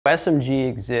SMG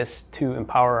exists to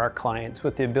empower our clients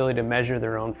with the ability to measure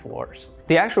their own floors.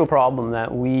 The actual problem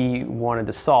that we wanted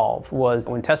to solve was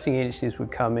when testing agencies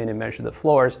would come in and measure the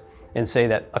floors and say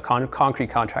that a concrete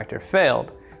contractor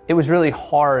failed, it was really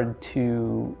hard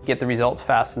to get the results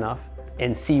fast enough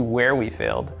and see where we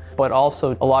failed. But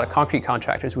also a lot of concrete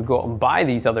contractors would go out and buy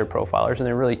these other profilers and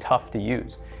they're really tough to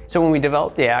use. So when we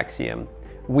developed the Axiom,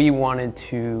 we wanted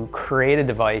to create a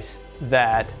device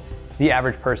that the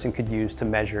average person could use to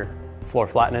measure floor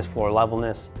flatness, floor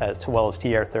levelness, as well as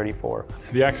TR34.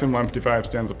 The Axiom 155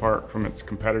 stands apart from its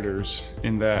competitors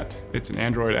in that it's an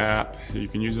Android app. You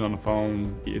can use it on the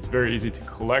phone. It's very easy to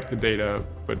collect the data,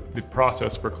 but the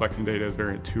process for collecting data is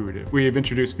very intuitive. We have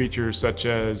introduced features such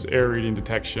as air reading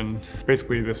detection.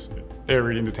 Basically, this air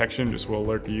reading detection just will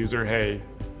alert the user, hey,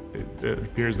 it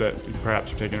appears that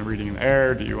perhaps you're taking a reading in the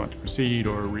air. Do you want to proceed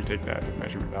or retake that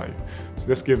measurement value? So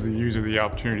this gives the user the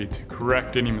opportunity to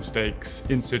correct any mistakes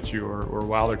in situ or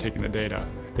while they're taking the data.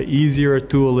 The easier a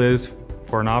tool is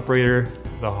for an operator,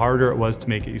 the harder it was to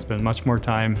make it. You spend much more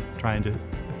time trying to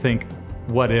think,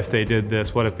 what if they did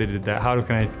this? What if they did that? How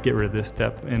can I get rid of this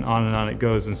step? And on it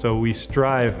goes. And so we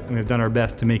strive and we've done our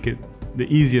best to make it the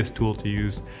easiest tool to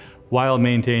use, while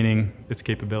maintaining its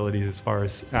capabilities as far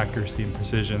as accuracy and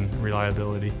precision and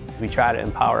reliability. We try to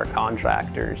empower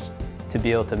contractors to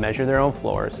be able to measure their own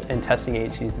floors and testing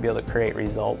agencies to be able to create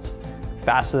results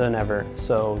faster than ever,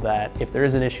 so that if there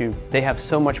is an issue, they have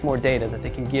so much more data that they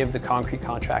can give the concrete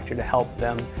contractor to help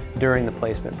them during the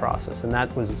placement process. And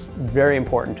that was very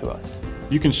important to us.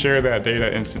 You can share that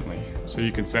data instantly. So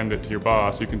you can send it to your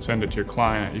boss, you can send it to your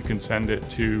client, you can send it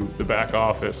to the back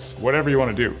office, whatever you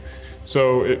want to do.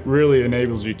 So it really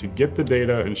enables you to get the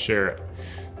data and share it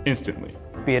instantly.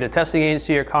 Be it a testing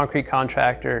agency or concrete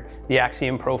contractor, the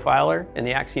Axiom Profiler and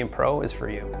the Axiom Pro is for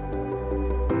you.